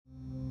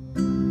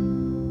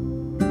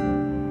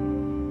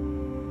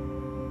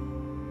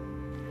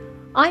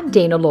I'm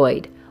Dana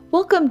Lloyd.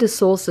 Welcome to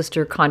Soul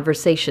Sister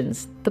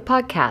Conversations, the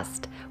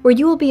podcast, where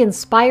you will be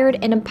inspired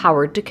and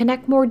empowered to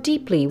connect more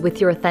deeply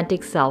with your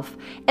authentic self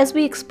as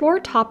we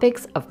explore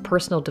topics of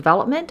personal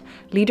development,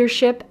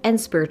 leadership, and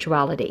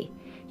spirituality.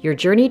 Your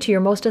journey to your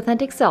most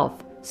authentic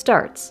self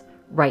starts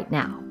right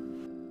now.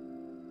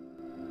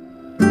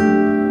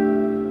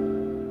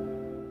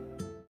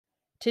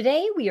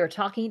 Today, we are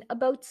talking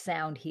about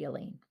sound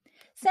healing.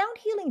 Sound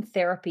healing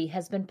therapy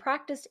has been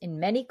practiced in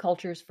many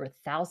cultures for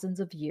thousands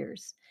of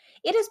years.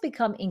 It has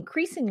become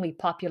increasingly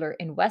popular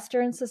in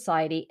Western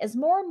society as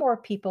more and more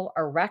people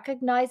are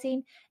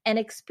recognizing and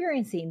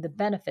experiencing the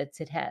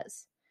benefits it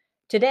has.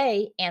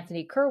 Today,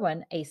 Anthony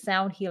Kirwan, a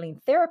sound healing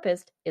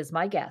therapist, is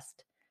my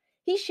guest.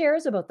 He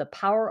shares about the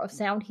power of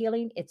sound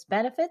healing, its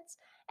benefits,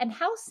 and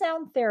how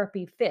sound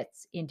therapy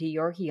fits into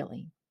your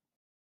healing.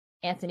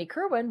 Anthony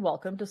Kirwan,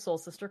 welcome to Soul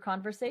Sister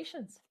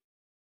Conversations.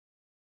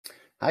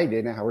 Hi,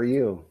 Dana. How are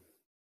you?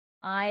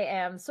 I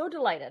am so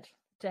delighted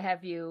to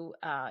have you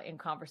in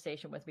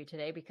conversation with me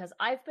today because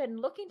I've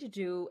been looking to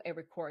do a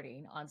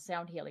recording on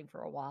sound healing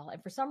for a while.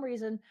 And for some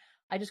reason,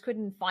 I just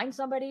couldn't find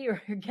somebody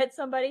or get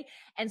somebody.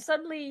 And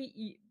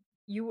suddenly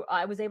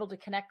I was able to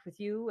connect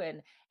with you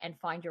and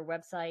find your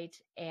website.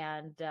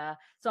 And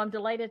so I'm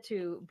delighted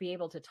to be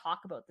able to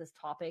talk about this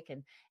topic.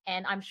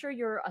 And I'm sure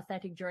your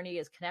authentic journey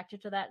is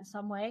connected to that in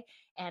some way.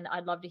 And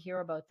I'd love to hear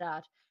about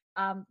that.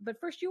 But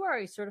first, you are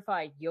a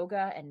certified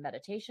yoga and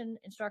meditation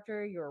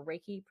instructor. You're a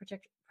Reiki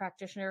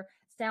practitioner,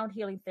 sound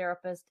healing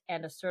therapist,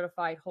 and a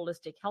certified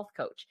holistic health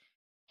coach.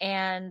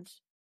 And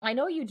I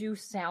know you do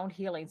sound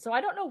healing. So I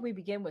don't know if we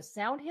begin with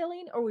sound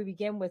healing or we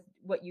begin with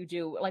what you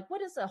do. Like,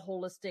 what is a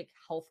holistic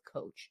health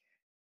coach?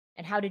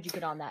 And how did you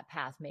get on that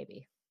path,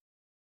 maybe?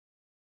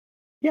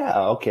 Yeah,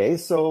 okay.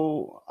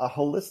 So a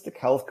holistic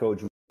health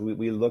coach,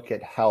 we look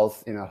at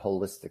health in a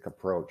holistic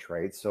approach,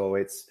 right? So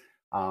it's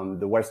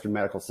the Western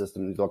medical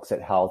system looks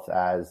at health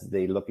as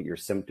they look at your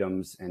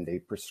symptoms and they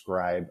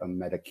prescribe a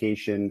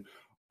medication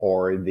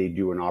or they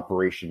do an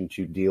operation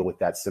to deal with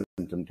that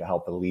symptom to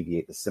help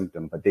alleviate the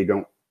symptom, but they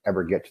don't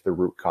ever get to the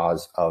root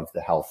cause of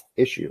the health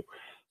issue.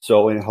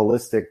 So in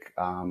holistic,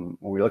 when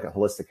we look at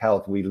holistic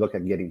health, we look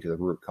at getting to the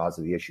root cause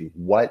of the issue.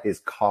 What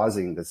is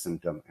causing the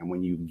symptom? And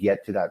when you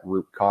get to that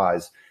root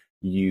cause,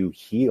 you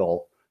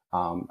heal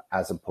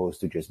as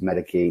opposed to just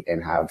medicate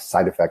and have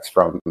side effects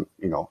from,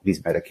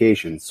 these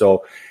medications.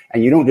 So,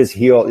 and you don't just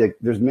heal,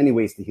 there's many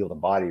ways to heal the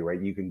body, right?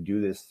 You can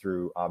do this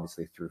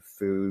obviously through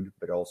food,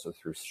 but also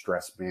through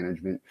stress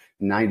management.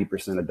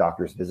 90% of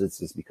doctors'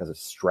 visits is because of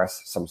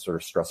stress, some sort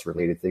of stress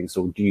related thing.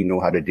 So do you know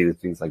how to do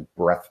things like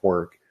breath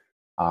work?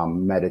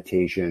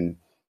 Meditation.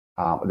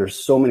 There's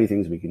so many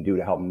things we can do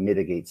to help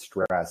mitigate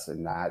stress,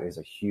 and that is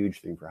a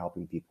huge thing for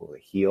helping people to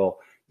heal.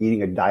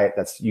 Eating a diet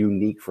that's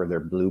unique for their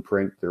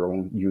blueprint, their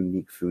own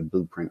unique food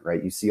blueprint,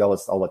 right? You see all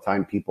this all the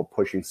time, people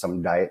pushing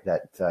some diet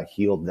that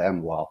healed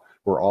them. Well,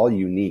 we're all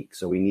unique,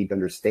 so we need to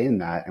understand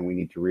that, and we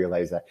need to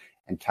realize that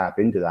and tap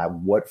into that.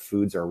 What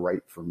foods are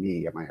right for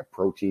me? Am I a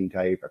protein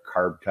type, a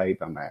carb type?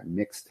 Am I a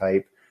mixed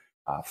type?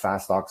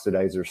 Fast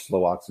oxidizer,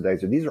 slow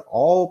oxidizer. These are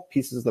all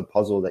pieces of the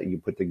puzzle that you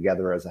put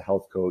together as a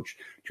health coach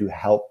to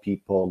help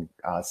people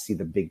see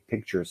the big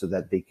picture so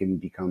that they can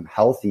become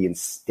healthy and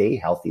stay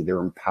healthy. They're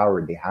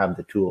empowered. They have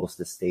the tools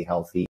to stay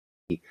healthy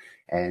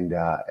and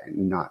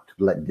not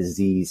let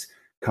disease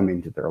come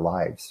into their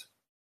lives.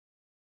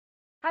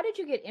 How did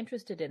you get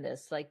interested in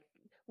this? Like,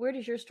 where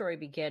does your story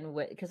begin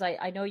with? Because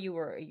I know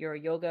you're a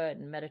yoga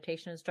and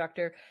meditation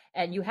instructor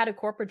and you had a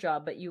corporate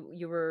job, but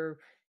you were,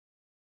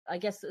 I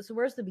guess, so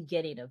where's the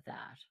beginning of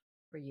that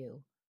for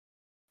you?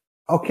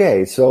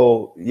 Okay,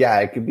 so yeah,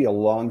 it could be a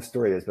long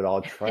story, but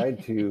I'll try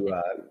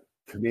to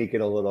make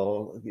it a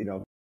little,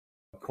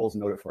 Cole's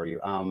note it for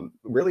you.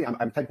 Really,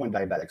 I'm type 1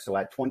 diabetic. So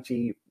at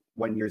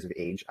 21 years of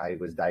age, I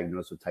was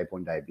diagnosed with type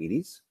 1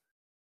 diabetes.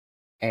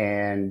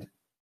 And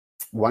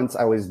once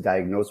I was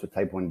diagnosed with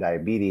type 1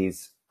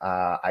 diabetes,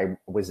 I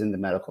was in the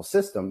medical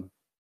system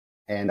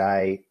and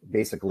I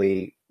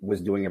basically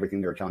was doing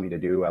everything they were telling me to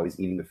do. I was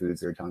eating the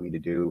foods they were telling me to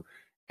do,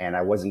 and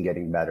I wasn't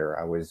getting better.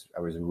 I was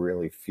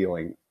really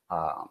feeling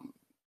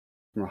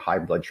high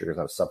blood sugars.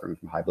 I was suffering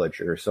from high blood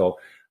sugar. So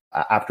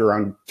after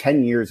around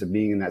 10 years of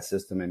being in that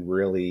system and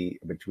really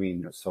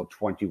between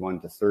 21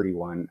 to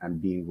 31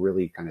 and being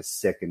really kind of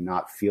sick and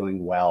not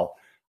feeling well,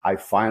 I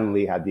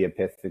finally had the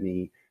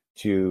epiphany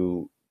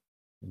to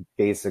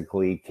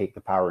basically take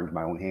the power into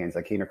my own hands.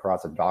 I came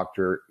across a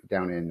doctor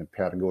down in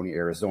Patagonia,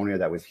 Arizona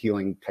that was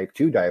healing type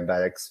 2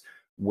 diabetics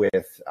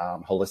with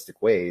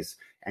holistic ways,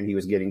 and he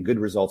was getting good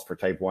results for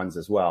type 1s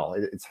as well.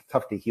 It's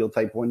tough to heal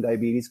type 1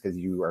 diabetes because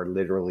you are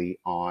literally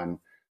on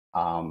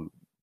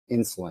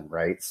insulin,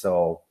 right?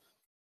 So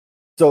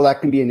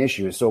that can be an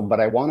issue. But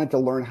I wanted to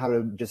learn how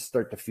to just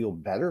start to feel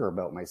better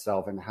about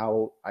myself, and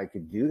how I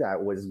could do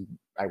that was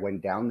I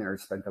went down there,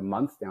 spent a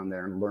month down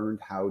there, and learned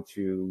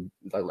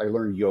I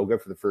learned yoga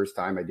for the first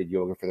time. I did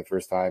yoga for the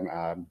first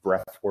time,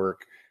 breath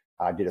work.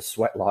 I did a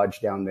sweat lodge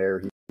down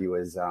there. He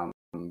was a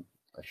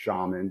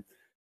shaman.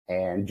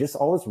 And just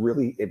always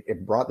really,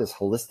 it brought this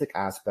holistic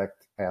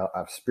aspect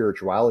of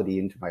spirituality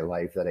into my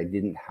life that I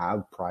didn't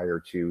have prior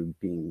to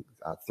being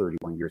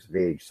 31 years of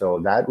age.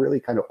 So that really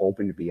kind of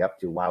opened me up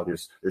to, wow,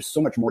 there's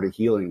so much more to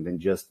healing than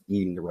just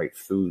eating the right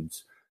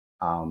foods.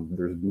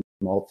 There's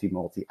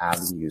multi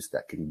avenues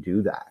that can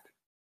do that.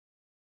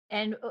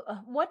 And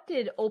what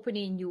did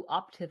opening you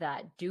up to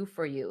that do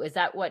for you? Is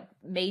that what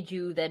made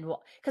you then?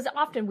 Because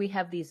often we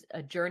have these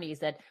journeys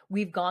that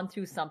we've gone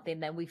through something,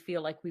 then we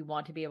feel like we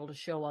want to be able to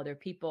show other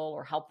people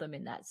or help them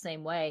in that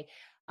same way.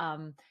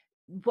 Um,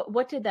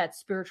 what did that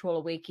spiritual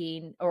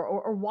awakening,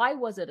 or why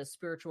was it a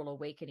spiritual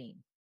awakening?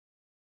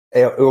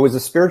 It was a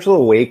spiritual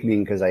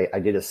awakening because I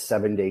did a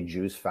 7-day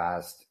juice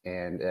fast,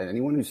 and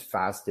anyone who's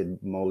fasted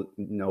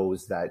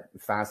knows that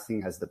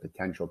fasting has the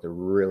potential to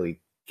really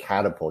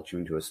catapult you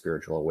into a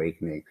spiritual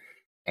awakening.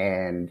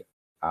 And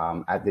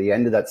at the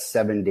end of that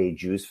 7-day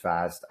juice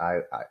fast,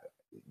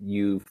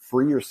 you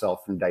free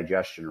yourself from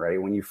digestion,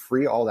 right? When you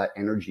free all that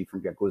energy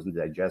from what goes into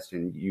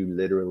digestion, you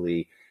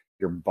literally,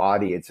 your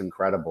body, it's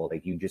incredible.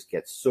 Like you just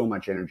get so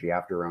much energy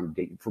after around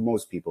for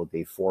most people,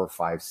 day 4,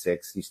 5,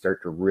 6, you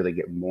start to really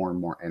get more and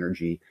more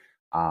energy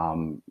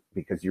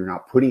because you're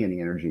not putting any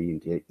energy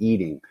into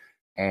eating.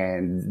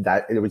 And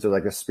that it was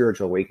like a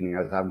spiritual awakening.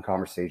 I was having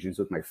conversations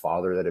with my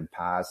father that had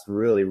passed,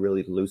 really,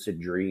 really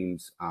lucid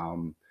dreams,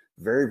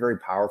 very, very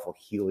powerful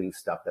healing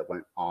stuff that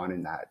went on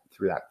in that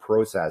through that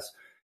process.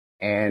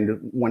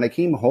 And when I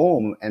came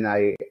home and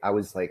I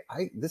was like,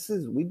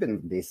 we've been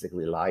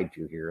basically lied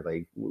to here.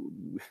 Like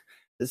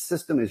this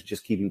system is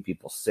just keeping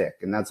people sick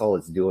and that's all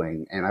it's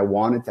doing. And I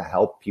wanted to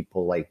help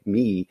people like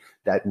me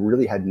that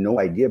really had no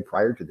idea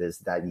prior to this,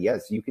 that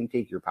yes, you can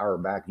take your power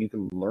back. You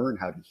can learn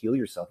how to heal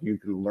yourself. You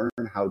can learn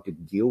how to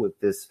deal with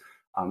this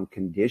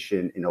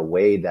condition in a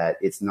way that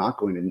it's not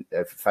going to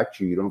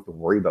affect you. You don't have to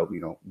worry about,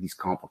 these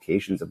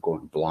complications of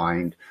going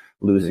blind,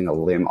 losing a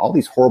limb, all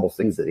these horrible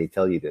things that they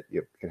tell you that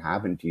can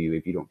happen to you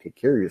if you don't take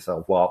care of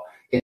yourself. Well,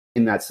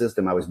 in that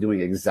system, I was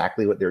doing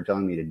exactly what they were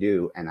telling me to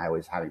do, and I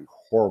was having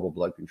horrible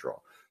blood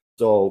control.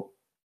 So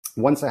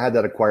once I had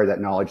acquired that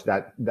knowledge,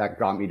 that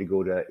got me to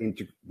go to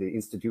the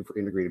Institute for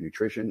Integrative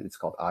Nutrition. It's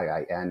called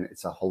IIN.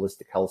 It's a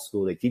holistic health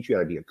school. They teach you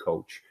how to be a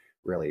coach,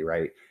 really,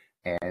 right?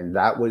 And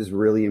that was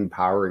really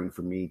empowering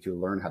for me to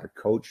learn how to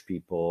coach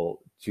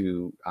people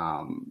to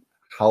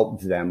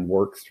help them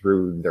work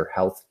through their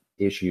health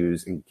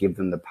issues and give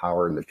them the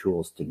power and the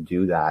tools to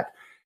do that.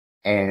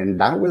 And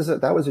that was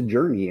a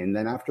journey. And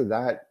then after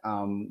that,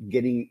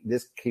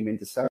 this came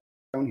into sound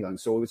healing.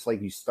 So it was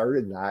like you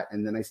started that,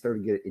 and then I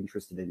started to get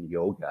interested in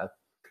yoga.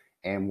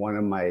 And one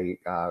of my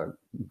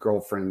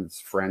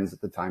girlfriend's friends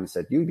at the time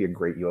said, "You'd be a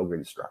great yoga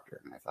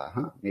instructor." And I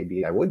thought,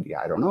 maybe I would be.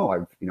 I don't know.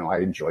 I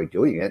enjoy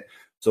doing it.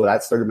 So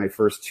that started my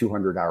first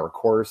 200-hour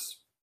course.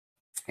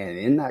 And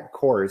in that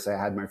course, I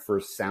had my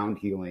first sound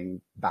healing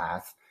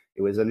bath.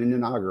 It was an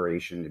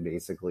inauguration,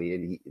 basically.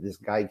 And this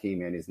guy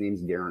came in. His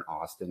name's Darren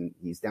Austin.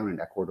 He's down in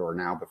Ecuador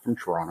now, but from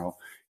Toronto.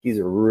 He's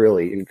a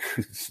really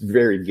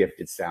very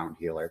gifted sound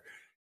healer.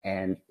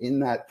 And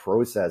in that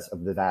process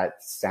of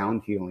that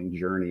sound healing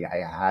journey, I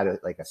had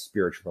a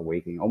spiritual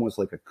awakening, almost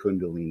like a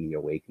Kundalini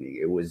awakening.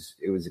 It was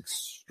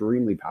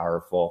extremely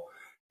powerful.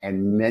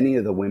 And many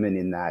of the women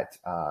in that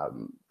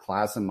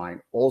class of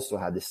mine also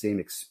had the same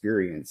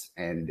experience.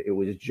 And it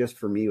was just,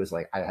 for me, it was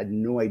like, I had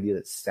no idea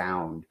that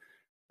sound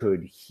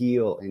could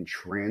heal and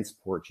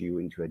transport you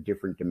into a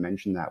different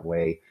dimension that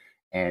way.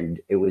 And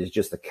it was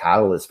just a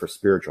catalyst for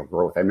spiritual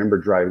growth. I remember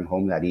driving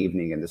home that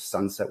evening, and the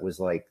sunset was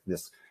like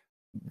this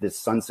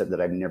sunset that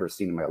I've never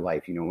seen in my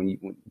life.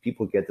 When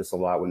people get this a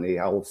lot, when they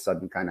all of a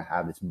sudden kind of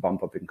have this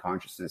bump up in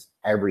consciousness,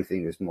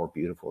 everything is more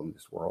beautiful in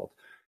this world.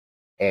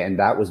 And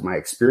that was my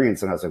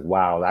experience. And I was like,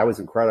 wow, that was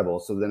incredible.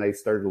 So then I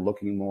started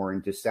looking more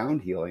into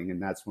sound healing.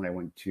 And that's when I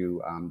went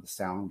to the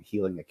Sound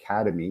Healing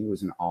Academy. It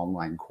was an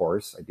online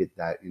course. I did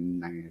that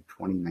in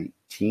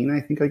 2019, I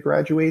think I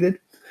graduated.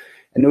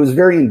 And it was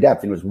very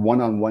in-depth. It was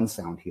one-on-one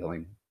sound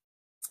healing,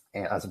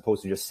 as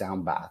opposed to just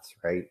sound baths,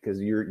 right?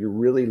 Because you're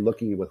really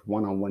looking with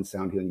one-on-one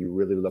sound healing. You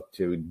really look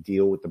to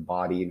deal with the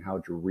body and how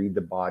to read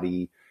the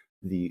body,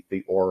 the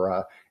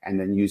aura, and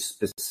then use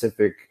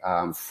specific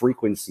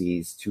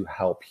frequencies to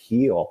help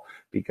heal.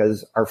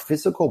 Because our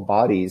physical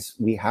bodies,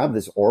 we have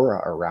this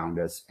aura around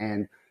us,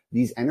 and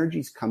these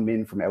energies come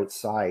in from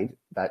outside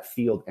that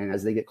field. And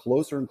as they get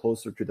closer and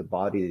closer to the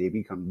body, they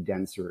become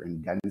denser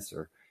and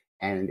denser.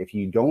 And if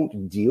you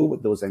don't deal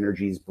with those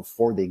energies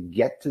before they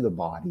get to the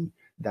body,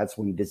 that's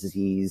when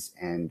disease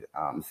and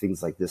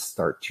things like this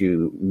start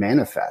to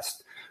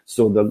manifest.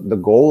 So the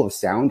goal of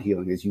sound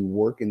healing is you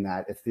work in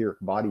that etheric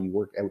body, you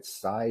work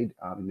outside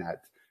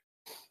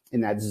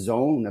in that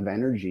zone of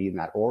energy, in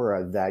that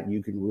aura, that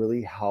you can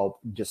really help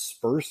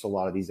disperse a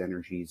lot of these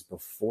energies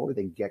before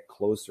they get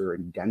closer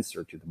and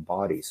denser to the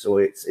body. So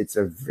it's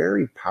a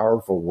very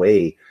powerful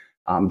way.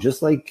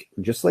 Just like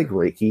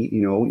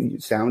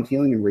Reiki, sound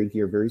healing and Reiki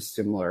are very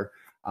similar.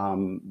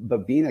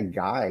 But being a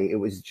guy, it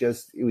was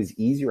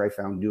easier, I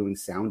found, doing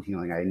sound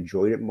healing. I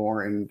enjoyed it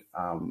more. And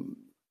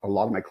a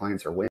lot of my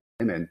clients are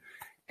women,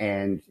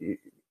 and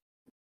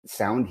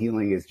sound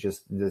healing is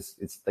just this,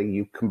 it's like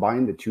you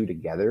combine the two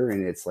together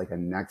and it's like a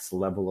next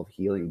level of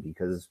healing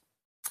because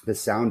the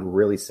sound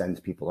really sends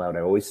people out.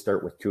 I always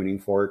start with tuning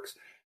forks.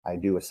 I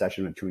do a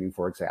session of tuning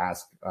forks. I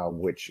ask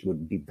which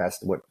would be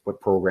best, what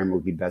program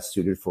would be best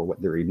suited for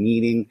what they're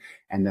needing,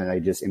 and then I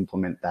just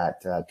implement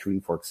that tuning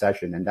fork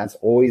session. And that's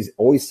always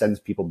sends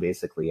people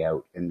basically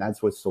out. And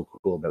that's what's so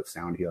cool about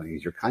sound healing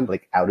is you're kind of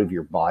like out of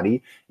your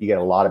body. You get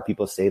a lot of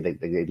people say that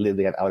they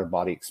literally have out of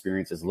body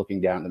experiences,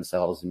 looking down at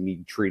themselves and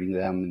me treating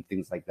them and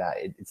things like that.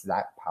 It's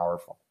that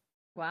powerful.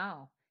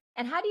 Wow.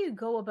 And how do you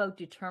go about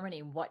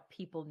determining what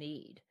people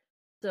need?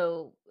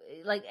 So,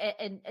 like,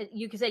 and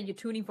you can say your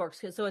tuning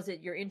forks. So, is it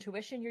your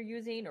intuition you're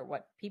using, or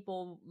what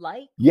people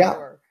like, Yeah.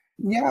 or?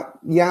 Yeah.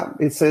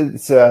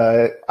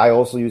 I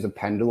also use a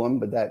pendulum,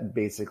 but that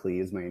basically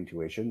is my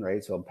intuition,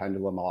 right? So a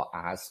pendulum, I'll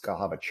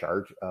have a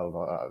chart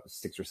of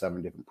 6 or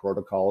 7 different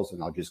protocols,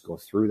 and I'll just go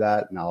through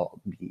that, and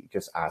I'll be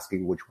just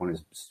asking which one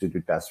is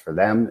suited best for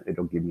them.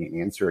 It'll give me an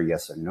answer, a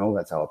yes or no.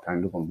 That's how a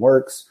pendulum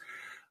works.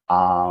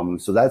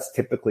 So that's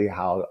typically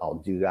how I'll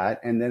do that.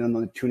 And then on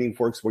the tuning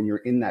forks, when you're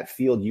in that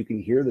field, you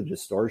can hear the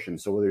distortion.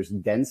 So there's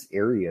dense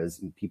areas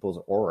in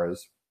people's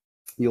auras.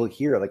 You'll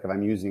hear, like if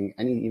I'm using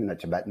even a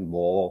Tibetan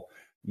bowl,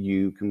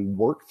 you can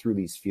work through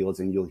these fields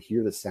and you'll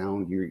hear the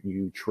sound.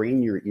 You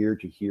train your ear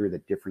to hear the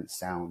different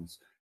sounds.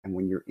 And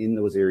when you're in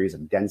those areas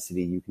of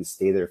density, you can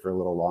stay there for a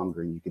little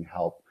longer and you can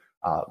help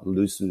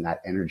loosen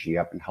that energy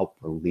up and help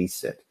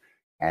release it.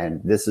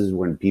 And this is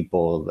when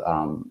people,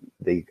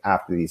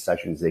 after these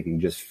sessions, they can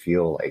just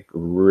feel like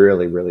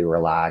really, really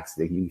relaxed.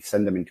 They can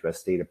send them into a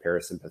state of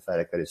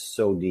parasympathetic that is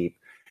so deep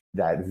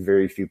that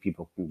very few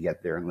people can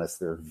get there unless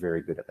they're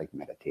very good at like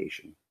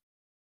meditation.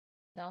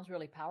 Sounds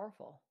really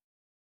powerful.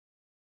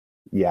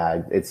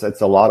 Yeah, it's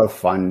a lot of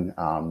fun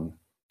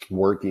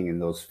working in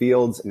those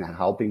fields and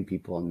helping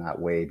people in that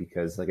way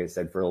because, like I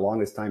said, for the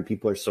longest time,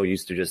 people are so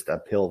used to just a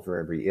pill for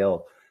every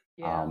ill.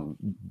 Yeah.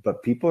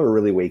 But people are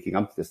really waking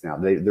up to this now.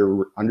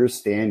 They're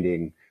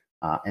understanding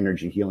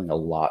energy healing a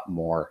lot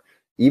more.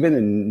 Even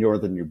in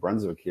northern New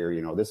Brunswick here,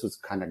 this was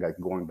kind of like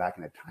going back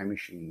in a time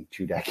machine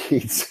 2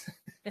 decades.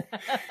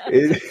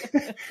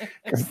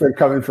 They're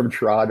coming from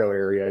Toronto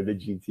area, the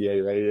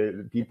GTA,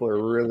 right? People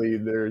are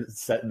they're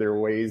set in their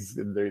ways.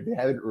 They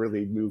haven't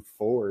really moved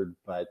forward,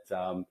 but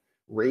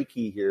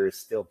Reiki here is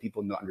still,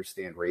 people don't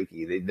understand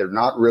Reiki. They're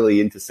not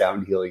really into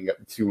sound healing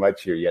too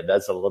much here yet.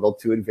 That's a little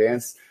too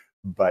advanced.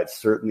 But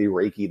certainly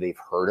Reiki, they've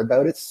heard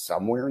about it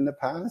somewhere in the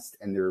past,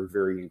 and they're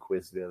very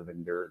inquisitive,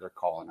 and they're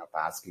calling up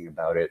asking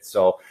about it.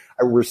 So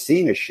we're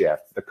seeing a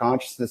shift. The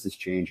consciousness is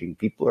changing.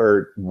 People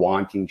are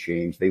wanting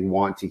change. They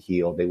want to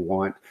heal. They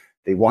want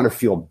to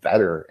feel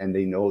better, and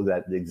they know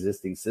that the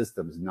existing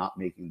system is not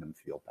making them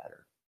feel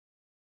better.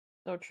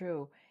 So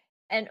true.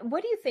 And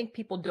what do you think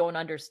people don't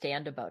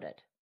understand about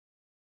it,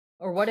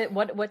 or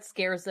what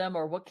scares them,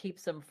 or what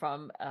keeps them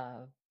from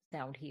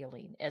sound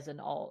healing as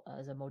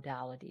a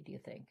modality? Do you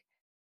think?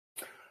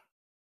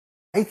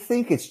 I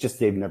think it's just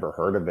they've never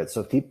heard of it.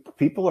 So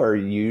people are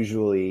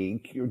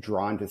usually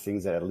drawn to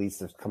things that at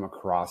least have come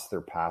across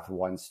their path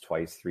once,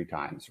 twice, 3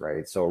 times,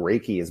 right? So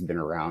Reiki has been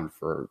around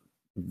for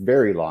a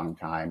very long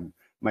time.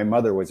 My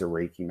mother was a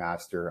Reiki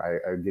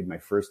master. I did my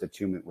first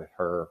attunement with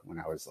her when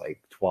I was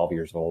like 12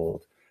 years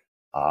old.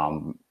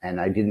 And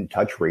I didn't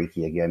touch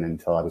Reiki again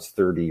until I was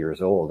 30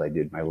 years old. I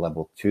did my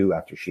level 2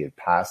 after she had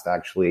passed,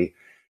 actually.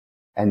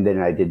 And then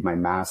I did my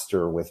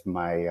master with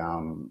my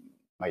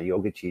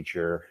yoga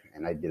teacher,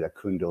 and I did a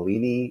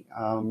Kundalini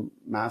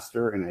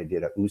master, and I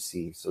did a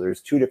Usi. So there's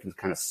 2 different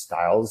kind of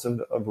styles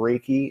of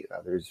Reiki.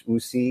 There's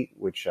Usi,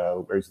 which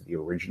is the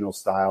original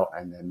style,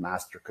 and then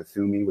Master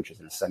Kuthumi, which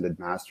is an ascended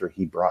master.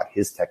 He brought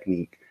his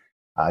technique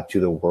to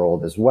the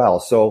world as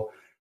well. So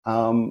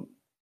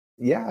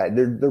yeah,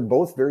 they're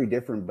both very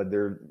different, but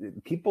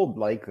people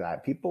like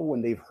that. People,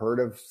 when they've heard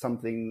of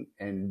something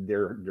and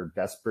they're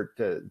desperate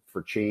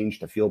for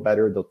change, to feel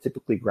better, they'll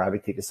typically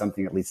gravitate to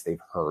something at least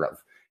they've heard of.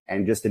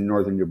 And just in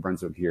northern New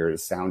Brunswick here,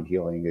 sound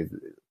healing,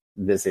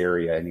 this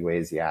area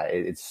anyways, yeah,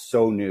 it's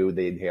so new.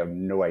 They have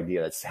no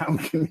idea that sound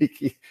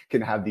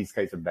can have these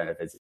kinds of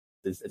benefits.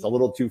 It's a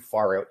little too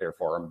far out there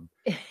for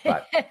them,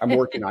 but I'm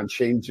working on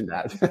changing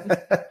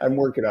that. I'm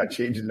working on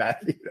changing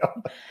that,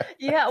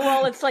 Yeah,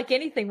 well, it's like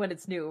anything when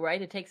it's new, right?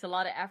 It takes a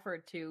lot of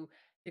effort to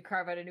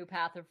carve out a new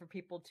path and for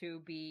people to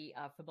be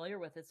familiar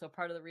with it. So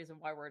part of the reason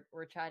why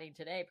we're chatting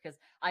today, because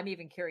I'm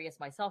even curious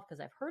myself,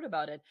 because I've heard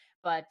about it,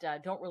 but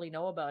don't really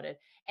know about it.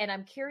 And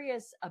I'm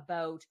curious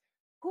about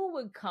who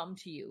would come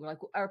to you. Like,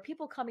 are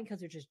people coming because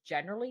they're just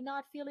generally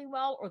not feeling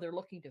well, or they're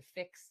looking to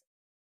fix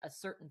a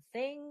certain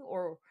thing,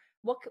 or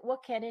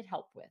what can it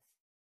help with?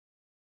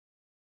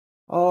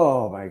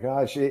 Oh my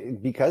gosh,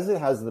 because it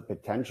has the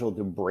potential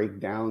to break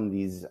down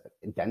these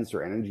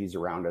denser energies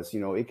around us,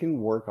 it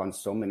can work on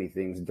so many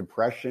things.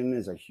 Depression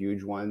is a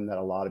huge one that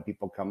a lot of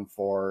people come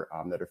for,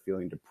 that are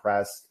feeling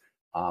depressed.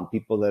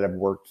 People that have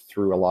worked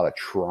through a lot of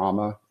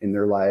trauma in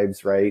their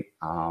lives, right?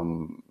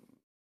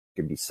 It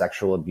could be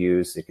sexual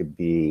abuse. It could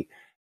be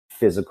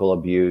physical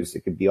abuse.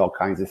 It could be all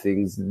kinds of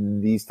things.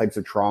 These types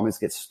of traumas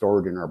get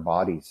stored in our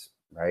bodies,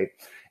 right?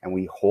 And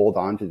we hold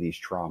on to these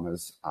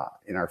traumas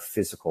in our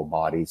physical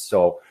bodies.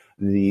 So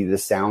the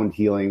sound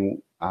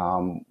healing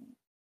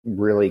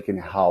really can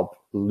help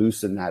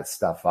loosen that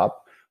stuff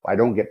up. I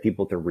don't get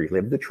people to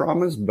relive the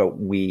traumas, but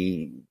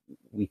we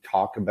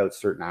talk about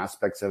certain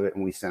aspects of it,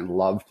 and we send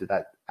love to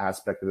that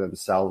aspect of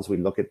themselves. We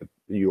look at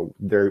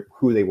their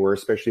who they were,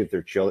 especially if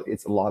they're children.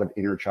 It's a lot of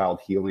inner child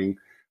healing.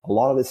 A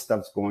lot of this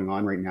stuff's going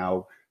on right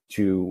now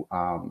to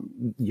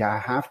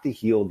have to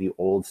heal the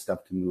old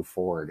stuff to move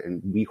forward.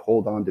 And we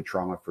hold on to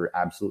trauma for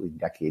absolutely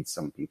decades,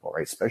 some people,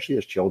 right? Especially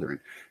as children,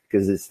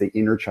 because it's the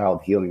inner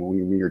child healing.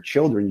 When you're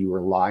children, you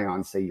rely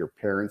on, say, your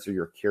parents or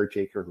your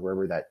caretaker,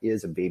 whoever that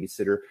is, a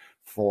babysitter,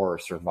 for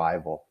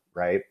survival,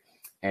 right?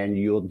 And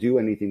you'll do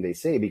anything they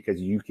say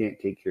because you can't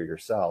take care of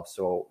yourself.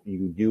 So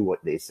you do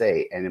what they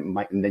say, and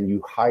then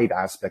you hide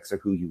aspects of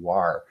who you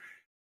are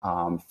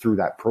through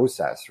that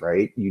process,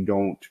 right?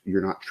 You're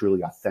not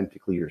truly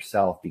authentically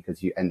yourself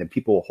because and then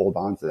people will hold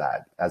on to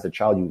that. As a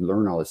child, you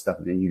learn all this stuff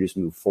and then you just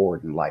move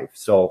forward in life.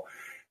 So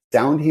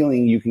sound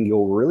healing, you can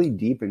go really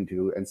deep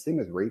into, and same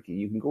with Reiki,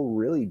 you can go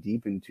really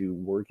deep into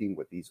working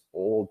with these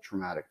old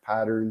traumatic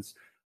patterns.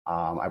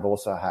 I've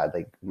also had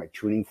like my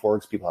tuning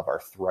forks. People have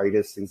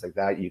arthritis, things like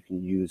that. You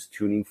can use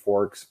tuning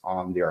forks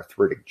on the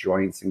arthritic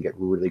joints and get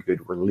really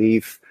good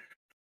relief.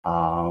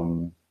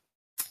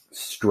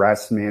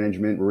 Stress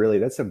management, really,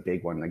 that's a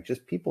big one. Like,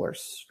 just people are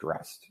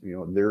stressed.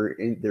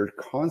 They're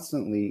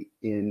constantly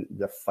in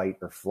the fight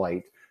or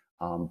flight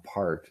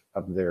part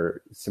of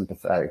their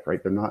sympathetic,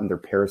 right? They're not in their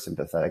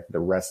parasympathetic, the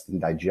rest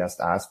and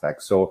digest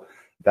aspect. So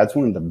that's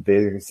one of the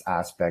biggest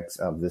aspects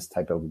of this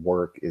type of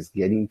work, is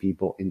getting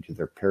people into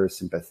their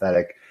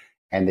parasympathetic,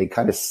 and they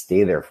kind of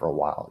stay there for a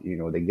while.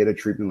 They get a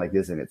treatment like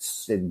this, and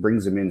it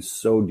brings them in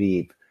so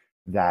deep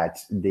that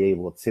they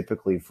will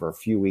typically, for a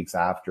few weeks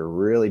after,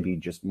 really be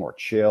just more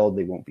chilled.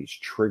 They won't be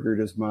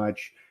triggered as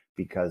much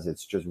because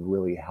it's just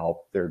really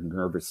helped their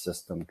nervous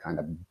system kind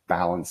of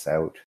balance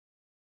out.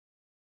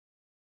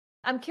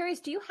 I'm curious,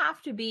 do you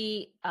have to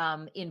be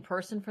in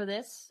person for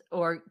this,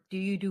 or do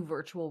you do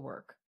virtual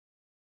work?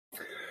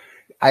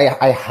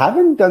 I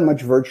haven't done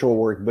much virtual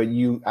work, but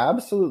you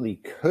absolutely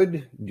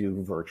could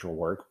do virtual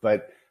work.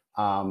 But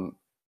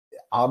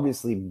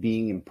obviously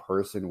being in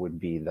person would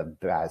be the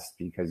best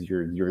because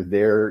you're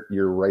there,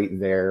 you're right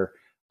there.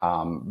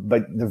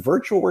 But the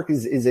virtual work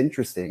is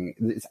interesting.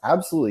 It's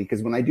absolutely,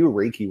 because when I do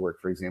Reiki work,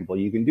 for example,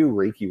 you can do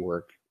Reiki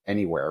work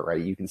anywhere,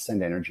 right? You can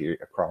send energy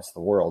across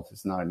the world.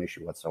 It's not an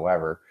issue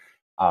whatsoever.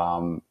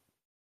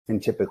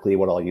 And typically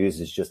what I'll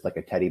use is just like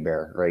a teddy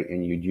bear, right?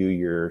 And you do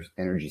your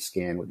energy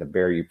scan with the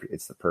bear,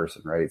 it's the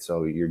person, right?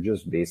 So you're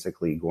just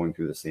basically going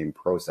through the same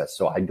process.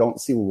 So I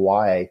don't see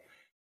why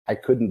I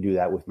couldn't do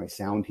that with my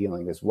sound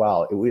healing as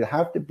well. It would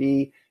have to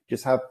be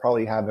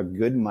probably have a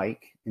good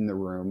mic in the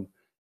room,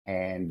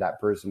 and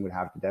that person would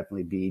have to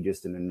definitely be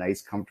just in a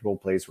nice, comfortable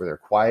place where they're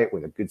quiet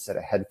with a good set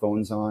of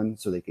headphones on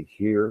so they could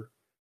hear.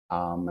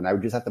 And I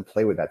would just have to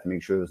play with that to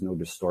make sure there's no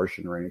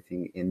distortion or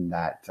anything in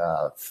that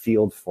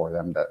field for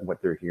them, that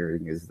what they're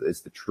hearing is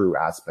the true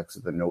aspects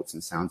of the notes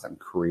and sounds I'm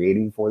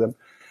creating for them.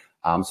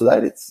 So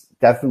that it's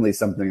definitely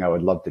something I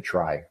would love to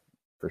try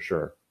for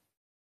sure.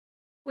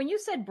 When you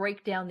said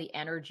break down the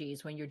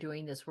energies when you're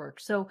doing this work,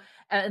 so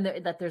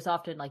that there's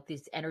often like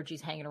these energies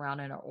hanging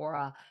around in our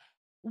aura,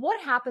 what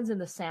happens in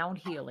the sound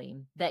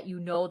healing that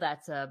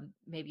that's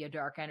maybe a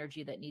dark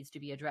energy that needs to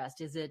be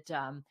addressed? Is it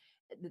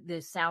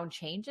the sound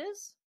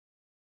changes?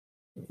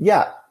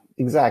 Yeah,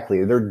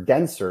 exactly. They're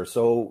denser.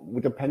 So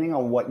depending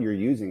on what you're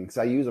using, because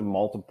I use a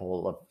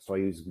multiple of, so I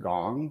use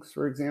gongs,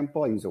 for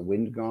example. I use a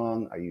wind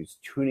gong. I use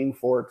tuning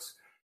forks.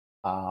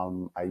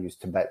 I use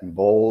Tibetan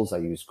bowls. I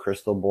use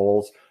crystal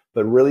bowls.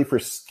 But really, for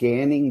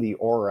scanning the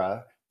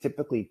aura,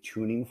 typically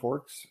tuning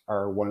forks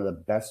are one of the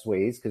best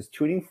ways, because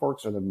tuning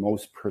forks are the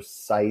most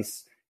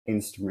precise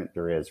instrument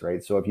there is,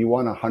 right? So if you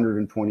want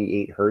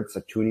 128 hertz,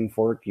 a tuning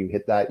fork, you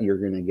hit that, you're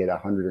going to get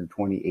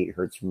 128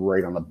 hertz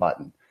right on the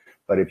button.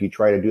 But if you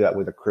try to do that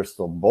with a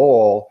crystal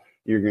bowl,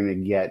 you're going to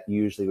get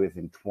usually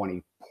within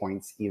 20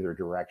 points either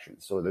direction.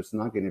 So it's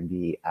not going to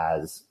be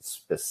as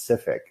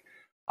specific.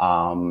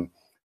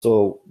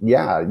 So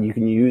yeah, you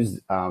can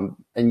use, and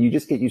you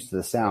just get used to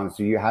the sound.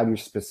 So you have your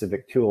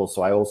specific tools.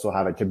 So I also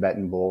have a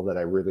Tibetan bowl that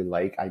I really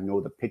like. I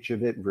know the pitch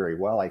of it very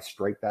well. I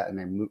strike that and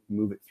I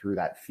move it through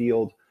that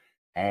field.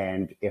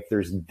 And if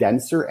there's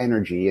denser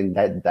energy, and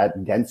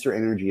that denser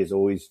energy is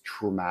always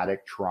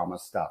trauma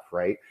stuff,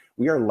 right?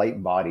 We are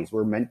light bodies.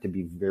 We're meant to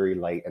be very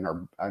light, and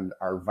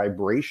our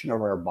vibration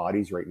of our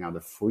bodies right now,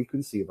 the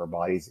frequency of our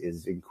bodies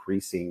is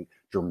increasing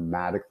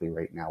dramatically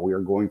right now. We are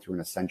going through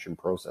an ascension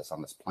process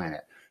on this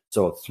planet.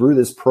 So through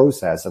this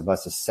process of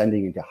us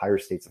ascending into higher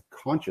states of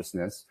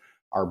consciousness,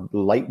 our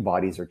light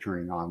bodies are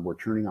turning on. We're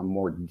turning on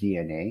more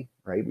DNA,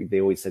 right?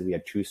 They always said we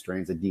had 2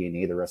 strands of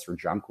DNA, the rest were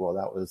junk. Well,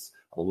 that was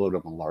a load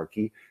of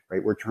malarkey,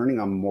 right? We're turning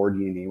on more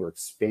DNA. We're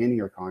expanding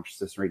our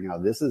consciousness right now.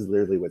 This is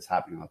literally what's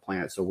happening on the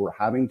planet. So we're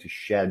having to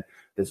shed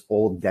this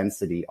old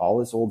density, all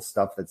this old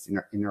stuff that's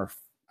in our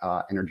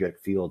energetic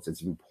fields.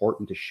 It's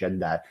important to shed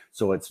that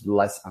so it's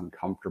less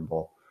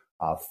uncomfortable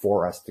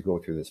for us to go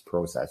through this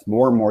process.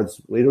 More and more,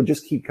 it'll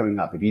just keep coming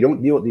up. If you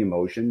don't deal with the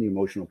emotion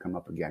will come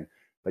up again.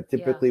 But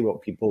typically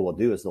what people will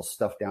do is they'll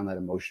stuff down that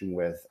emotion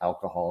with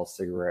alcohol,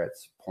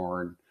 cigarettes,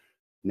 porn,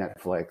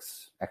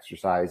 Netflix,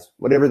 exercise,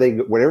 whatever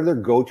their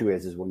go-to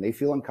is when they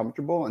feel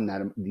uncomfortable and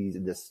that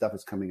this stuff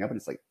is coming up and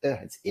it's like,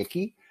 it's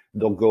icky.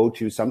 They'll go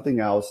to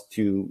something else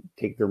to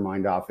take their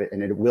mind off it,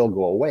 and it will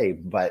go away,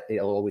 but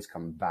it'll always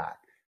come back.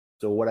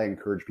 So what I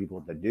encourage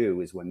people to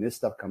do is when this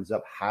stuff comes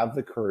up, have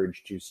the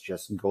courage to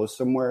just go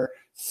somewhere,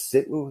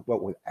 sit with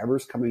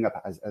whatever's coming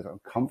up as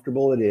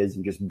uncomfortable it is,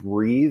 and just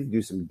breathe,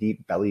 do some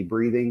deep belly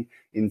breathing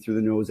in through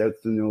the nose, out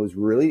through the nose,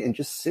 really, and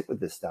just sit with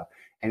this stuff.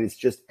 And it's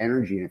just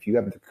energy. And if you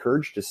have the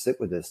courage to sit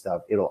with this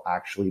stuff, it'll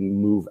actually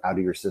move out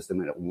of your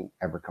system and it won't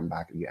ever come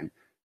back again.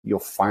 You'll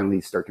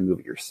finally start to move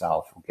it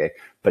yourself. Okay.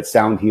 But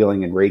sound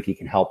healing and Reiki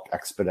can help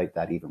expedite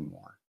that even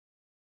more.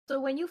 So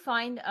when you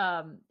find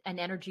an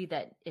energy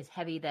that is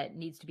heavy that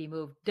needs to be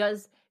moved,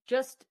 does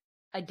just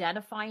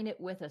identifying it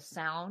with a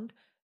sound,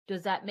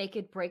 does that make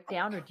it break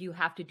down, or do you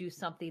have to do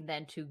something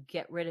then to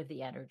get rid of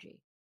the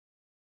energy?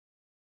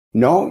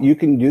 No, you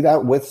can do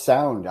that with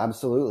sound.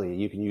 Absolutely.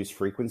 You can use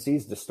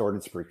frequencies,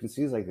 distorted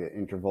frequencies, like the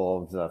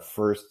interval of the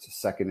first,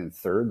 second, and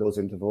third. Those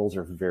intervals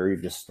are very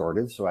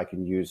distorted. So I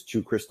can use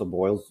 2 crystal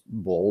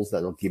bowls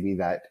that'll give me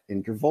that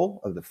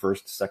interval of the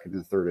first, second,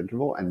 and third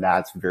interval. And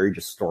that's very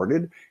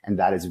distorted. And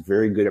that is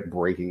very good at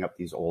breaking up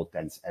these old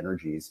dense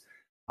energies.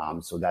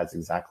 So that's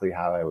exactly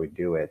how I would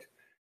do it.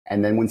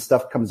 And then when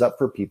stuff comes up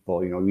for people,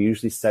 we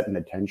usually set an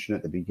intention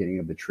at the beginning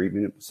of the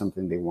treatment,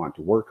 something they want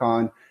to work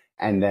on.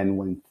 And then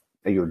when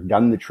you're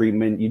done the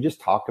treatment, you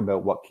just talk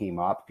about what came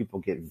up. People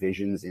get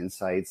visions,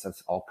 insights,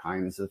 that's all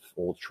kinds of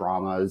old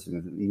traumas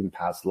and even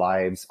past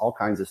lives, all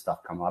kinds of stuff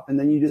come up. And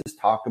then you just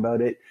talk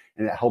about it,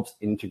 and it helps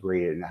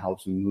integrate it and it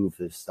helps move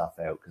this stuff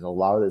out. Because a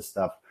lot of this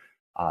stuff,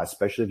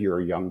 especially if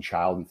you're a young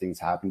child and things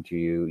happen to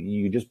you,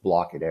 you just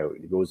block it out.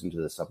 It goes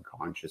into the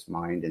subconscious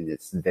mind and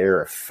it's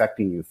there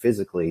affecting you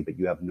physically, but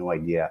you have no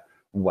idea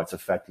what's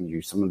affecting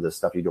you. Some of the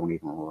stuff you don't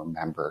even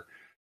remember.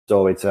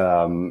 So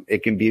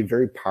it can be a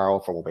very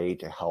powerful way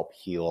to help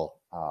heal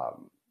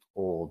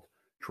old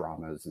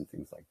traumas and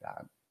things like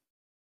that.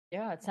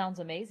 Yeah, it sounds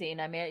amazing.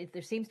 I mean,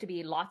 there seems to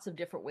be lots of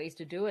different ways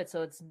to do it.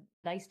 So it's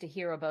nice to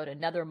hear about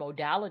another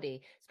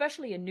modality,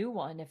 especially a new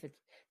one, if it's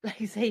like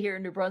you say here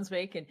in New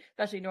Brunswick and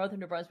especially northern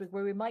New Brunswick,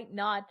 where we might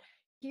not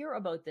hear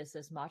about this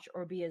as much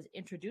or be as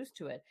introduced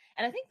to it.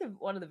 And I think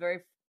one of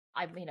the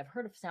I've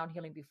heard of sound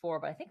healing before,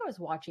 but I think I was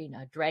watching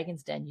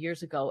Dragon's Den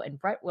years ago, and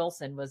Brett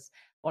Wilson was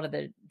one of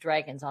the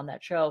dragons on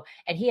that show,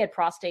 and he had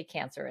prostate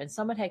cancer, and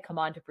someone had come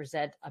on to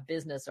present a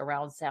business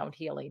around sound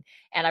healing.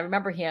 And I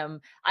remember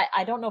him,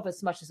 I don't know if it's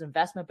as much as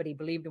investment, but he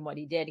believed in what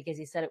he did because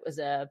he said it was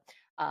an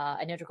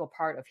integral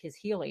part of his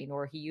healing,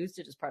 or he used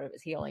it as part of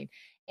his healing.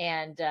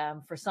 And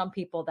for some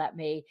people that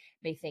may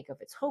think of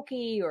it's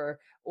hokey or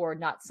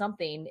not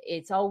something,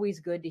 it's always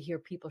good to hear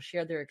people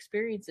share their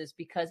experiences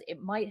because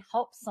it might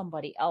help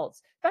somebody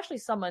else, especially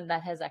someone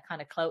that has that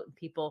kind of clout and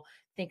people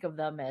think of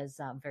them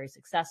as very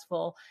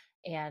successful.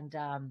 And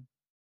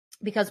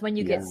because when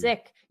you get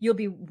sick, you'll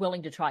be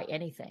willing to try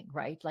anything,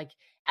 right? Like,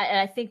 and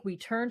I think we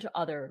turn to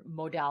other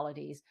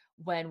modalities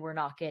when we're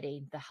not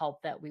getting the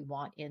help that we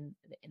want in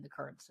the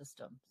current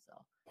system.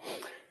 So,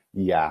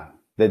 yeah,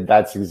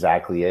 that's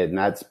exactly it. And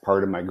that's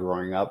part of my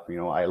growing up.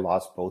 I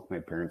lost both my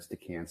parents to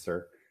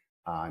cancer.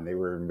 And they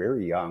were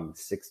very young,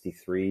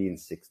 63 and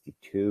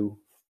 62,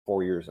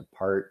 4 years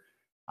apart.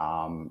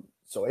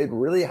 So it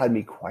really had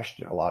me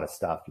question a lot of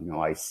stuff.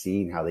 I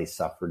seen how they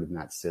suffered in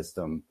that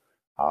system.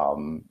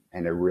 And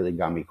it really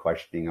got me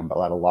questioning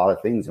about a lot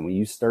of things. And when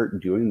you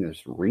start doing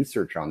this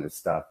research on this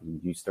stuff, and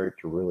you start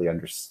to really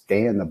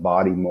understand the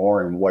body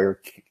more and where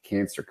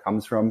cancer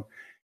comes from.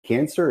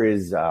 Cancer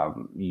is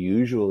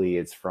usually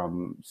it's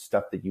from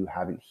stuff that you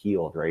haven't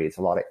healed, right? It's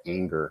a lot of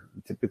anger.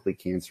 Typically,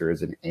 cancer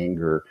is an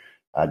anger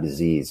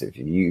disease.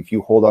 If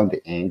you hold on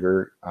to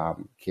anger,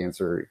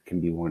 cancer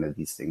can be one of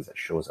these things that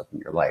shows up in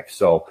your life.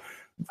 So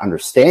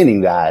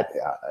understanding that,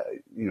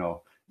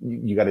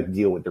 you got to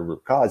deal with the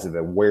root cause of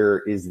it.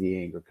 Where is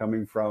the anger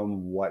coming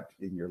from? What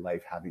in your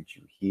life haven't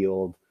you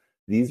healed?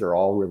 These are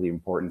all really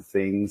important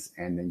things.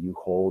 And then you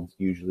hold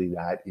usually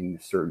that in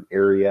a certain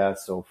area.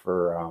 So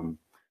for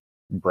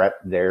Brett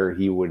there,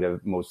 he would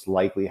have most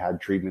likely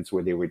had treatments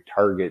where they would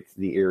target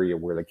the area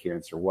where the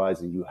cancer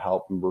was, and you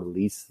help him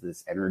release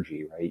this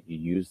energy, right? You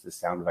use the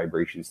sound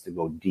vibrations to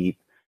go deep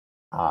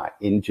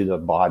into the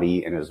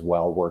body and as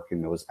well work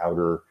in those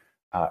outer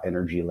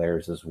energy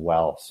layers as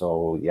well.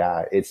 So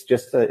yeah, it's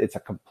a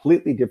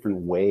completely different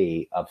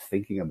way of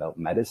thinking about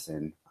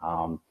medicine.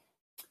 And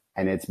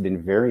it's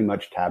been very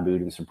much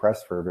tabooed and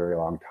suppressed for a very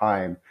long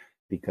time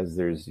because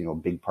there's,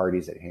 big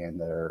parties at hand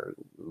that are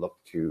look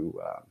to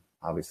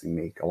obviously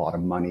make a lot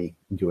of money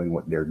doing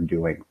what they're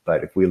doing.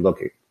 But if we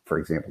look at for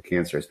example,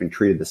 cancer has been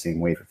treated the same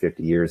way for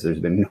 50 years. There's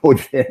been no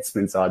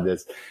advancements on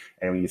this.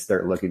 And when you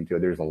start looking into it,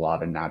 there's a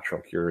lot of natural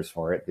cures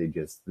for it.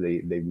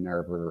 They've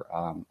never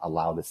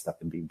allowed this stuff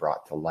to be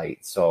brought to light.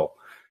 So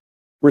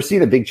we're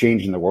seeing a big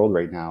change in the world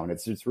right now. And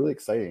it's really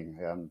exciting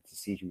to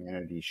see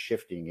humanity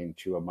shifting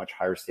into a much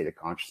higher state of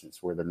consciousness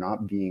where they're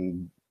not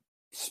being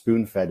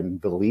spoon-fed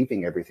and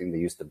believing everything they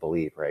used to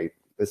believe, right?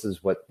 This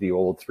is what the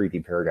old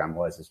 3D paradigm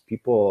was, is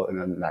people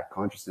in that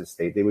consciousness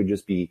state, they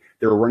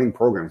were running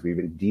programs. We've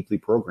been deeply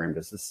programmed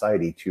as a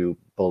society to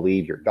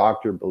believe your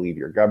doctor, believe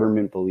your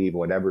government, believe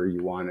whatever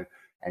you want,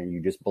 and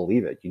you just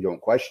believe it. You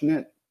don't question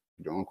it.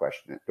 You don't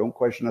question it. Don't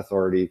question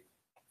authority.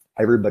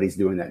 Everybody's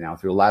doing that now.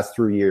 Through the last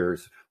 3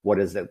 years, what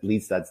is at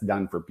least that's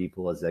done for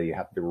people is that you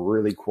have to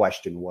really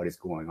question what is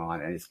going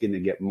on, and it's going to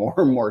get more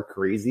and more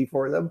crazy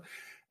for them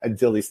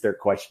until they start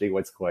questioning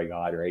what's going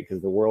on, right?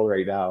 Because the world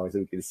right now, as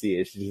we can see,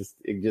 it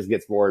just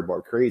gets more and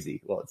more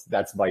crazy. Well,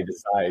 that's by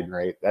design,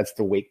 right? That's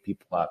to wake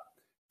people up.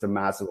 It's a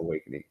massive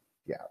awakening.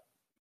 Yeah.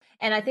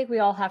 And I think we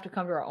all have to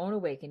come to our own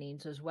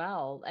awakenings as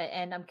well.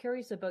 And I'm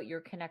curious about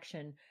your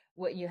connection.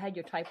 What you had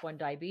your type 1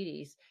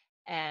 diabetes,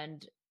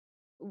 and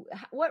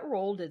what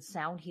role did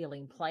sound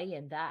healing play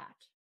in that?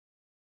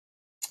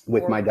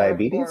 With my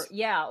diabetes?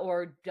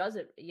 Or does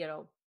it,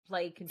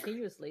 play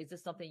continuously? Is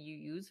this something you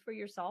use for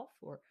yourself,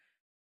 or?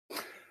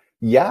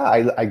 Yeah,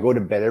 I go to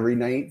bed every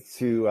night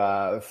to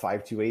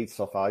 528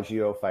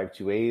 Solfeggio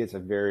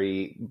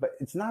 528. But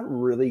it's not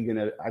really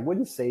I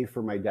wouldn't say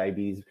for my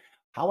diabetes,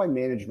 how I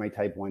manage my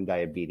type 1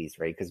 diabetes,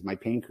 right? Because my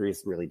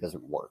pancreas really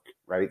doesn't work,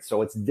 right?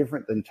 So it's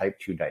different than type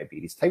 2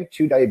 diabetes. Type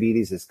 2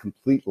 diabetes is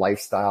complete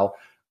lifestyle.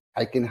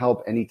 I can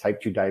help any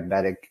type 2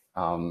 diabetic,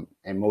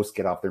 and most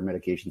get off their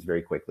medications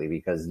very quickly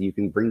because you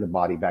can bring the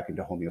body back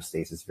into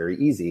homeostasis very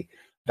easy.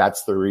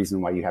 That's the reason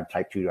why you have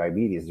type 2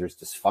 diabetes. There's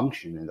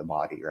dysfunction in the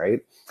body,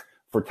 right?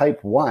 For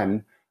type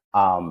 1,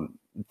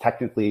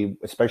 technically,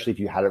 especially if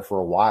you had it for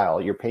a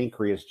while, your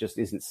pancreas just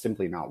isn't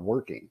simply not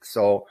working.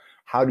 So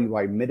how do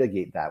I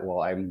mitigate that? Well,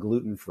 I'm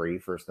gluten-free,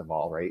 first of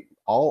all, right?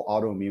 All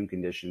autoimmune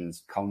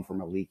conditions come from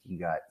a leaky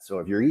gut. So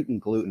if you're eating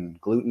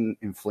gluten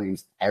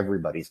inflames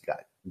everybody's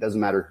gut. It doesn't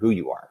matter who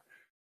you are.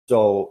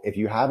 So if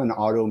you have an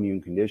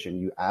autoimmune condition,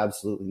 you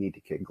absolutely need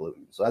to kick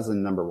gluten. So that's the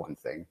number one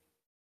thing.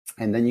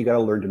 And then you got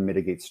to learn to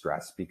mitigate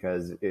stress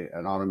because an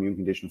autoimmune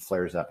condition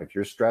flares up. If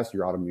you're stressed,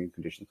 your autoimmune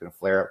condition is going to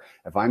flare up.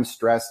 If I'm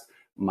stressed,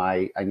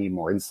 I need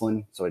more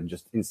insulin. So it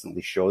just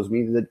instantly shows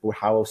me that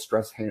how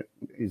stress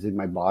is in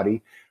my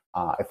body.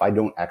 If I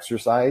don't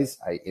exercise,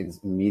 I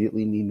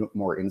immediately need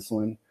more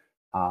insulin.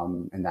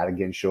 And that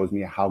again shows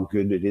me how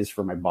good it is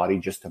for my body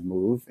just to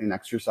move and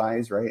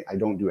exercise, right? I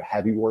don't do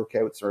heavy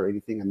workouts or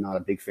anything. I'm not a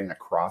big fan of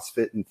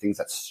CrossFit and things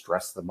that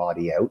stress the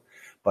body out,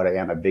 but I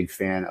am a big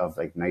fan of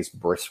like nice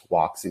brisk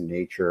walks in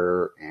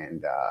nature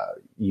and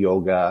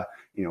yoga,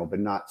 but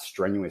not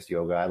strenuous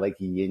yoga. I like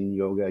yin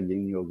yoga.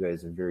 Yin yoga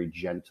is a very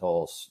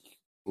gentle,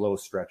 slow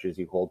stretches.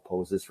 You hold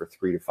poses for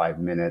 3 to 5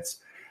 minutes.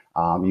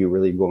 You're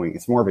really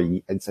it's more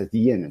of it's a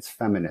yin, it's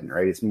feminine,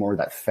 right? It's more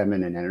that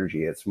feminine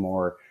energy. It's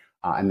more,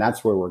 and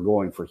that's where we're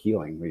going for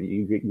healing.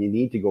 You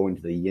need to go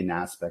into the yin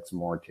aspects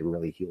more to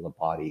really heal the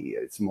body.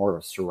 It's more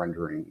of a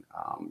surrendering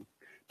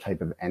type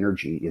of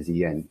energy is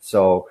yin.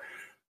 So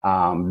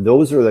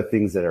those are the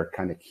things that are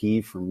kind of key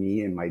for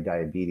me in my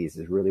diabetes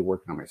is really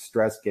working on my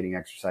stress, getting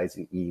exercise,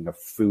 and eating the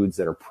foods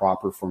that are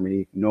proper for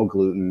me, no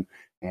gluten.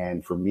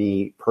 And for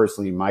me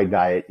personally, my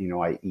diet,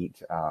 I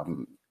eat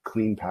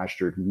clean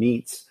pastured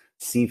meats,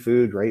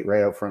 seafood, right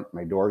out front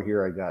my door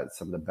here. I got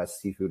some of the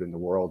best seafood in the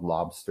world,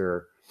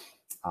 lobster,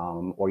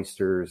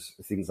 oysters,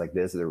 things like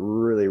this. They're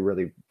really,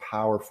 really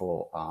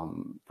powerful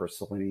for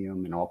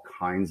selenium and all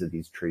kinds of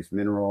these trace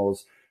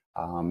minerals.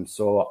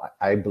 So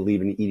I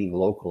believe in eating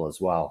local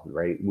as well,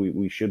 right?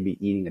 We should be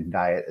eating a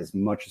diet as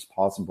much as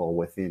possible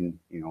within,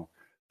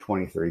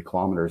 20, 30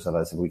 kilometers of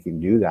us. If we can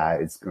do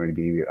that, it's going to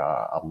be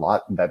a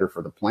lot better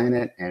for the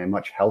planet and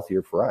much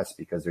healthier for us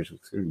because there's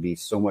going to be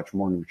so much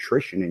more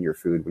nutrition in your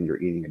food when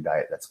you're eating a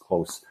diet that's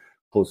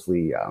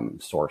closely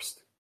sourced.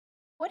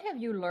 What have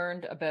you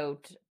learned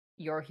about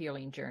your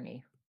healing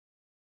journey?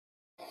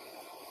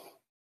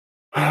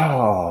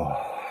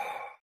 Oh,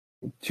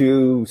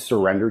 to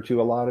surrender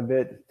to a lot of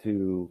it,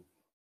 to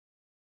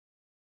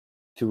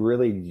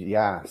really,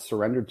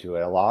 surrender to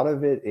it. A lot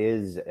of it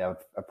is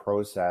a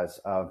process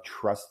of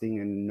trusting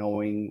and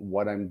knowing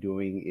what I'm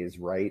doing is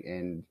right.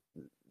 And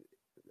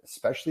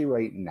especially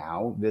right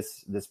now,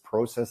 this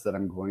process that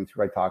I'm going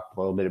through, I talked a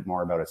little bit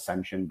more about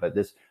ascension, but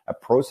a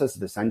process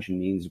of ascension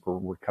means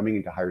we're coming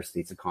into higher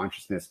states of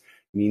consciousness,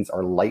 means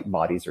our light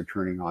bodies are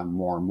turning on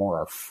more and more.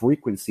 Our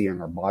frequency in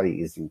our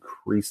body is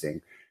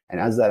increasing. And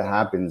as that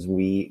happens,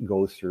 we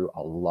go through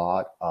a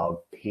lot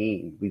of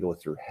pain. We go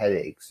through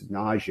headaches,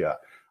 nausea,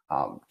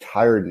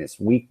 tiredness,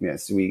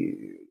 weakness,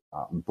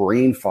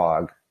 brain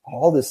fog.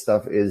 All this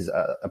stuff is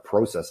a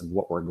process of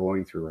what we're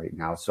going through right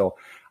now. So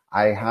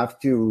I have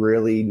to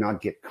really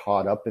not get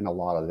caught up in a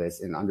lot of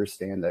this and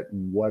understand that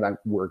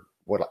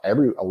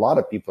a lot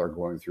of people are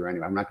going through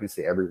anyway. I'm not going to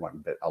say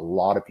everyone, but a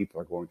lot of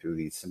people are going through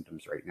these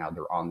symptoms right now.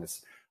 They're on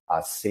this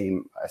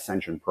same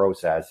ascension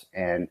process.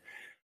 And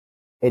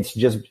it's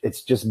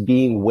just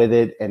being with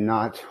it and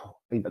not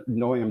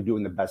knowing I'm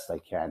doing the best I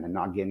can and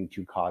not getting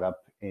too caught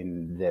up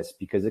in this,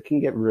 because it can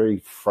get really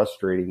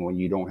frustrating when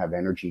you don't have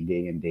energy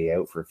day in, day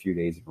out for a few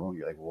days in a row.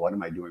 You're like, well, what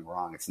am I doing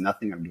wrong? It's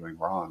nothing I'm doing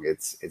wrong.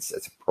 It's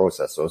a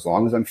process. So as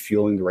long as I'm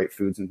fueling the right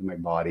foods into my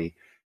body,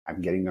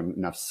 I'm getting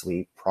enough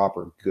sleep,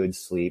 proper, good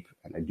sleep,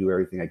 and I do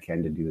everything I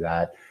can to do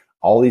that.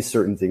 All these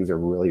certain things are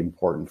really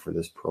important for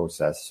this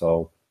process.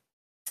 So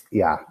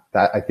yeah,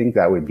 I think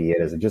that would be it,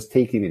 is just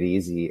taking it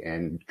easy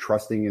and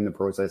trusting in the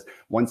process.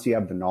 Once you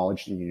have the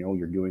knowledge and you know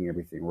you're doing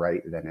everything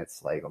right, then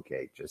it's like,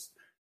 okay, just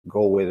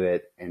go with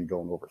it and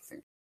don't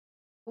overthink.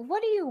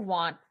 What do you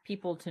want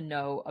people to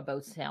know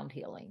about sound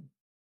healing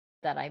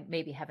that I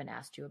maybe haven't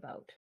asked you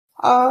about?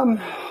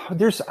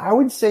 I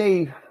would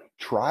say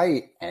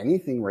try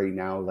anything right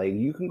now. Like,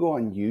 you can go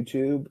on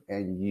YouTube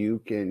and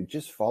you can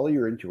just follow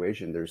your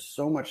intuition. There's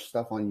so much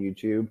stuff on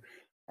YouTube,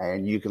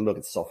 and you can look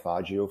at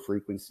solfeggio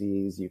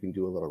frequencies. You can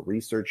do a little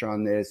research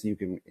on this. You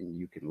can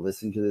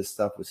listen to this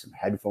stuff with some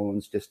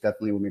headphones. Just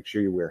definitely make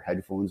sure you wear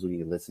headphones when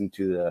you listen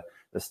to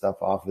the stuff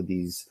off of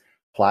these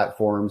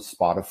platforms,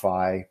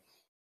 Spotify,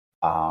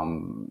 Why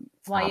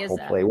Apple is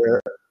that? Play,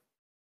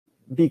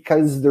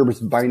 because there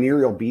was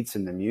binaural beats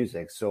in the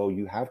music. So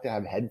you have to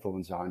have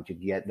headphones on to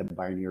get the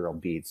binaural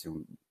beats.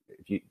 And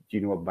do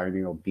you know what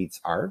binaural beats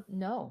are?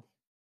 No.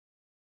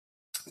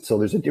 So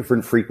there's a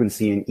different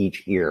frequency in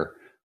each ear.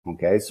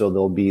 Okay. So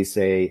there'll be,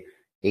 say,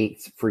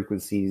 8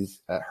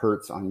 frequencies,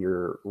 hertz on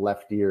your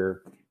left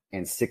ear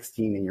and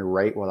 16 in your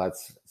right. Well,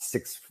 that's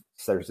 6.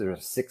 So there's a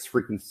 6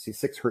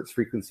 hertz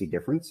frequency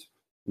difference.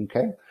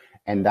 Okay.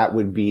 And that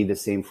would be the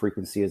same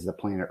frequency as the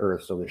planet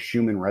Earth. So the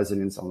Schumann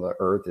resonance on the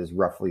Earth is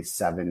roughly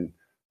 7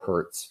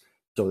 hertz.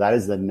 So that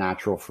is the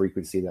natural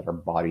frequency that our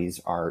bodies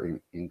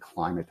are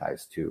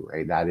climatized to,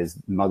 right? That is,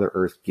 Mother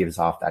Earth gives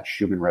off that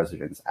Schumann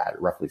resonance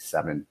at roughly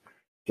 7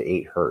 to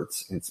 8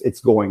 hertz. It's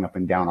going up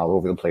and down all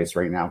over the place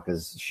right now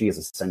because she is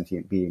a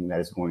sentient being that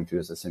is going through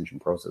this ascension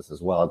process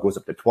as well. It goes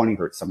up to 20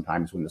 hertz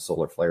sometimes when the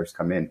solar flares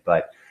come in,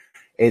 but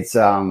it's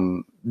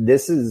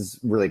this is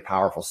really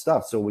powerful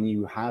stuff. So when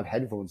you have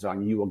headphones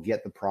on, you will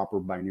get the proper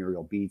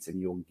binaural beats,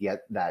 and you'll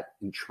get that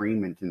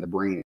entrainment in the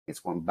brain. It's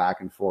going back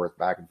and forth,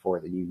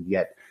 and you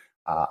get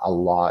a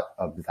lot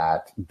of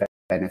that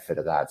benefit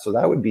of that. So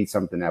that would be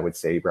something I would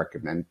say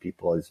recommend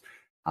people is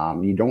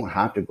you don't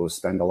have to go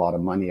spend a lot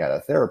of money at a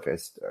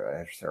therapist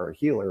or a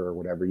healer or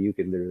whatever. You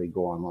can literally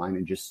go online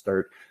and just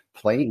start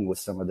playing with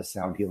some of the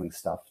sound healing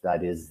stuff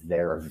that is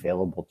there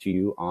available to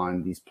you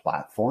on these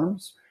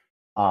platforms.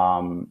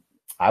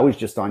 I was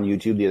just on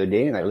YouTube the other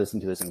day and I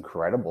listened to this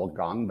incredible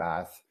gong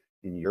bath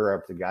in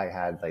Europe. The guy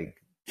had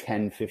like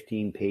 10,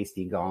 15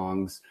 pasty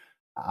gongs.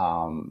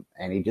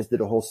 And he just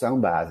did a whole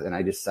sound bath, and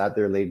I just sat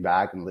there laid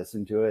back and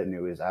listened to it. And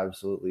it was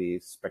absolutely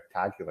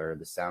spectacular.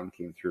 The sound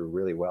came through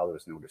really well. There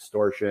was no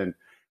distortion.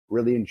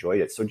 Really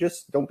enjoyed it. So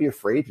just don't be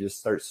afraid to just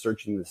start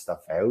searching this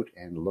stuff out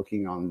and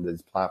looking on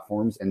these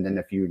platforms. And then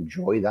if you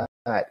enjoy that,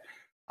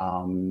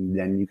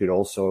 then you could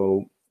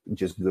also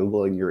just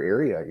Google in your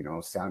area,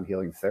 sound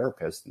healing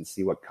therapist, and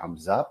see what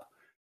comes up.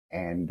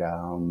 And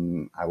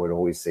I would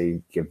always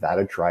say give that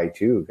a try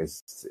too,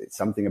 because it's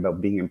something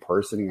about being in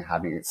person and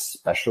having it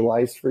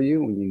specialized for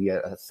you. When you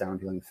get a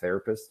sound healing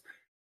therapist,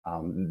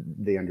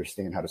 they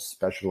understand how to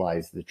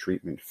specialize the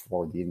treatment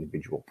for the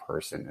individual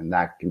person, and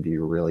that can be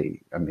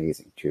really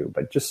amazing too.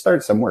 But just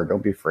start somewhere.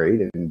 Don't be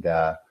afraid, and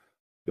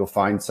you'll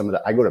find some of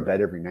the. I go to bed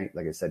every night,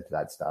 like I said, to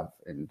that stuff,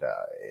 and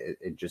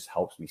it just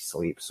helps me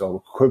sleep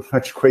so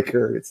much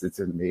quicker. It's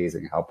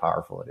amazing how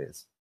powerful it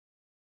is.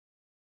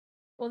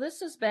 Well, this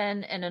has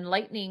been an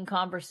enlightening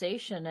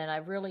conversation, and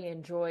I've really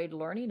enjoyed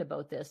learning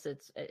about this.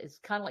 It's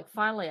kind of like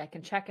finally I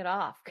can check it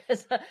off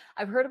because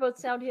I've heard about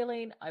sound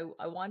healing.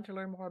 I want to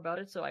learn more about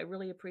it, so I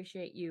really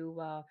appreciate you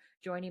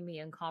joining me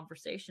in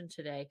conversation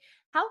today.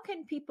 How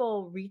can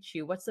people reach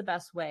you? What's the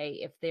best way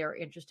if they're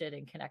interested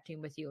in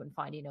connecting with you and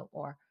finding out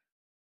more?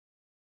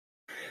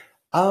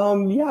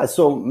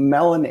 So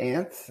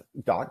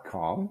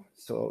melananth.com.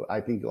 So I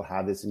think you'll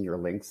have this in your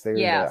links there.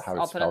 Yes, How to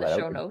I'll put it in spell the that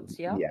show out. notes.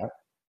 Yeah. Yeah.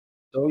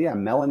 So yeah,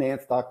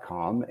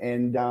 melananth.com.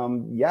 And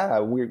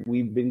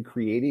we've been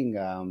creating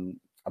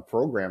a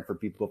program for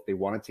people if they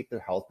want to take their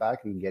health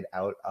back and get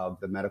out of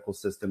the medical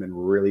system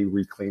and really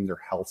reclaim their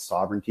health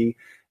sovereignty.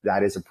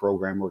 That is a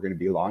program we're going to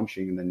be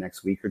launching in the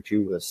next week or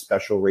two with a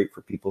special rate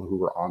for people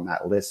who are on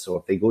that list. So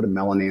if they go to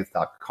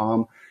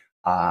melananth.com,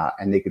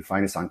 and they can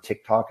find us on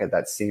TikTok at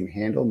that same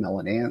handle,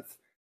 Melananth.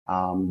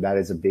 That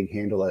is a big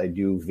handle that I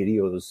do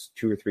videos,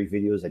 2 or 3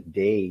 videos a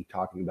day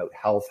talking about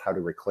health, how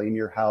to reclaim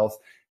your health.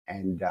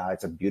 And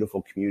it's a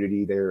beautiful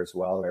community there as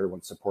well.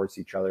 Everyone supports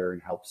each other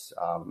and helps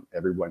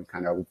everyone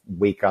kind of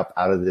wake up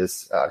out of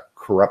this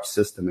corrupt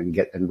system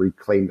and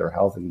reclaim their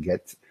health and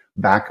get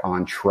back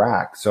on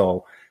track.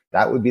 So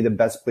that would be the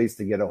best place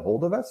to get a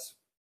hold of us.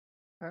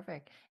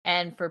 Perfect.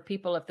 And for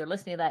people, if they're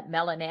listening to that,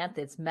 Mel and Anth,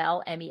 it's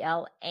Mel,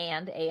 M-E-L,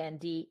 and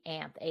A-N-D,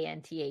 Anth,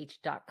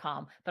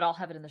 A-N-T-H.com. But I'll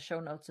have it in the show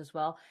notes as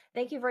well.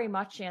 Thank you very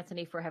much,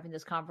 Anthony, for having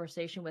this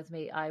conversation with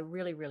me. I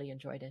really, really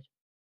enjoyed it.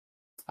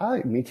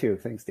 Me too.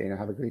 Thanks, Dana.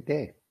 Have a great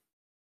day.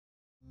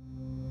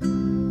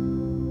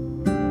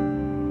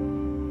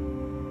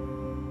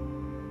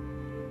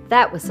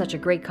 That was such a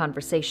great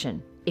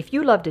conversation. If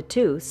you loved it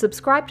too,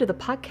 subscribe to the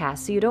podcast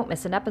so you don't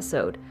miss an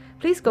episode.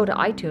 Please go to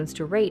iTunes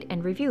to rate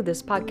and review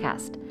this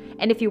podcast.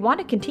 And if you want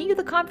to continue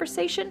the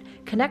conversation,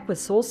 connect with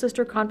Soul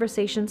Sister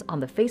Conversations on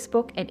the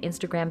Facebook and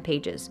Instagram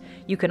pages.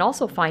 You can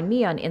also find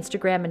me on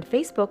Instagram and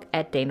Facebook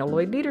at Dana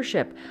Lloyd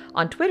Leadership,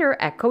 on Twitter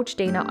at Coach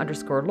Dana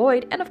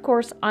 _Lloyd, and of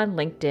course on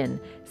LinkedIn.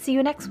 See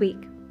you next week.